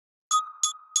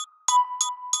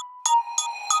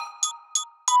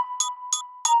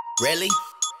Really?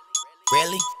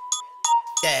 Really?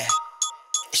 Yeah.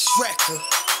 It's Wregular.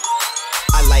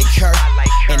 I like her,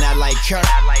 and I like her,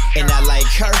 and I like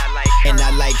her, and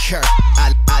I like her.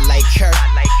 I like her,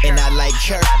 and I like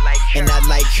her, and I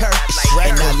like her,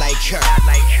 and I like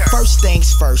her. First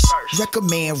things first,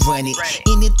 recommend run it.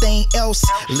 Anything else,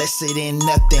 lesser than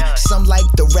nothing. Some like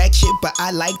the ratchet, but I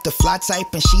like the fly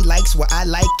type, and she likes what I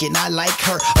like, and I like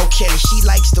her. Okay, she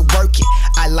likes to work it,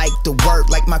 I like the work.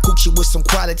 Like my coochie with some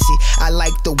quality, I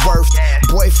like the worth.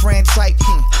 Boyfriend type,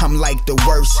 I'm like the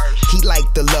worst. He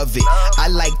like to love it, I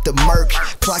like the murk.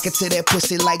 Clock it to that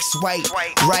pussy like swipe,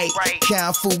 right?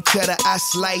 Count food cutter, I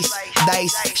slice,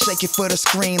 dice. Shake it for the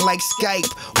screen like Skype.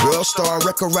 World star,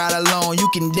 record ride alone, you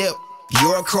can dip.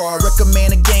 Your car,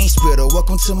 recommend a game spitter.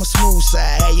 Welcome to my smooth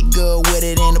side. How you good with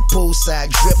it in the pool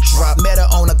side? Drip drop, met her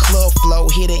on a club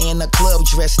floor. Hit her in a club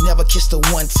dress. Never kissed her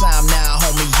one time. Now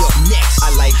homie, up next.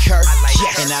 I like her,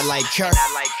 yes, and I like her,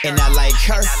 and I like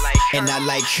her, and I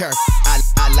like her.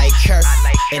 I like her,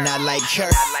 and I like her,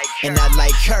 and I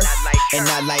like her, and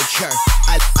I like her.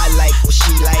 I like what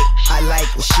she like. I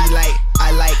like what she like.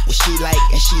 I like what she like,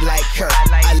 and she like her.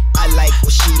 I like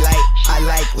what she like. I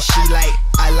like what she like.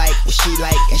 I like what she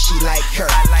like, and she like her.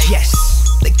 Yes,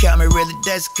 they call me really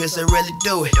does it, cause I really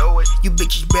do it. You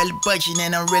bitches barely budging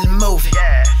and I'm really moving.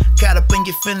 Caught up in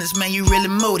your feelings, man, you really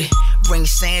moody. Bring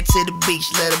sand to the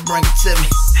beach, let her bring it to me.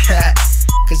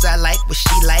 Cause I like what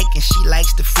she like, and she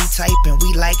likes the free type, and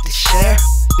we like to share.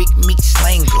 Big meat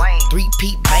slanger,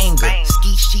 3-peat banger,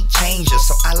 ski sheet changer,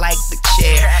 so I like the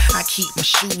chair. I keep my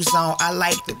shoes on, I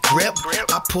like the grip.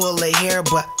 I pull the hair,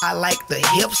 but I like the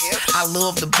hips. I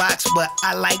love the box, but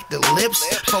I like the lips.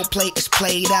 Play is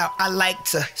played out, I like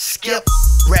to skip.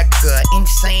 Wregular,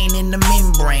 insane in the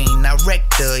membrane. I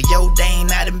wrecked her, yo dang,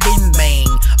 I done been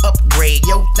bang. Upgrade,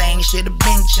 yo thing should've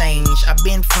been changed. I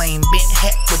been flame, been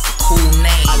hat with the cool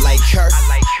name. I like her,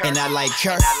 and I like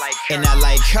her, and I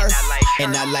like her,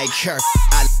 and I like her.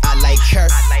 I like her,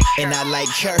 and I like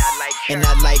her, and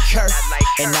I like her,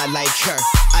 and I like her.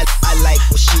 I like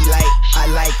what she like. I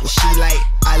like what she like.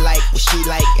 I like what she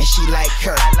like, and she like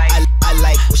her. I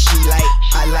like what she like.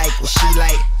 I like what she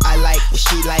like. I like what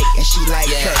she like, and she like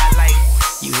her.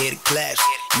 You hear the claps,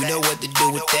 you know what to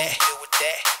do with that.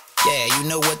 Yeah, you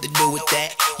know what to do with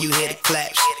that. You hear the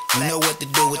claps, you know what to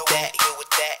do with that.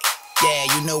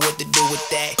 Yeah, you know what to do with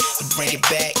that. I bring it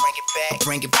back, I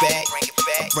bring it back,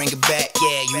 I bring it back.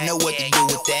 Yeah, you know what to do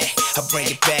with that. I bring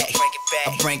it back,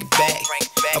 I bring it back,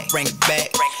 I bring it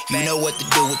back. You know what to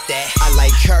do with that. I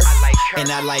like her, and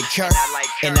I like her,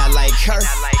 and I like her,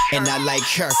 and I like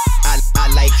her. I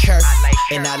like her,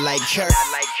 and I like her,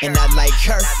 and I like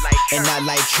her, and I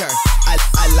like her.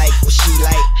 I like what she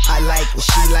like. I like what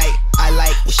she like. I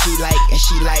like what she like, and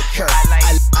she like her.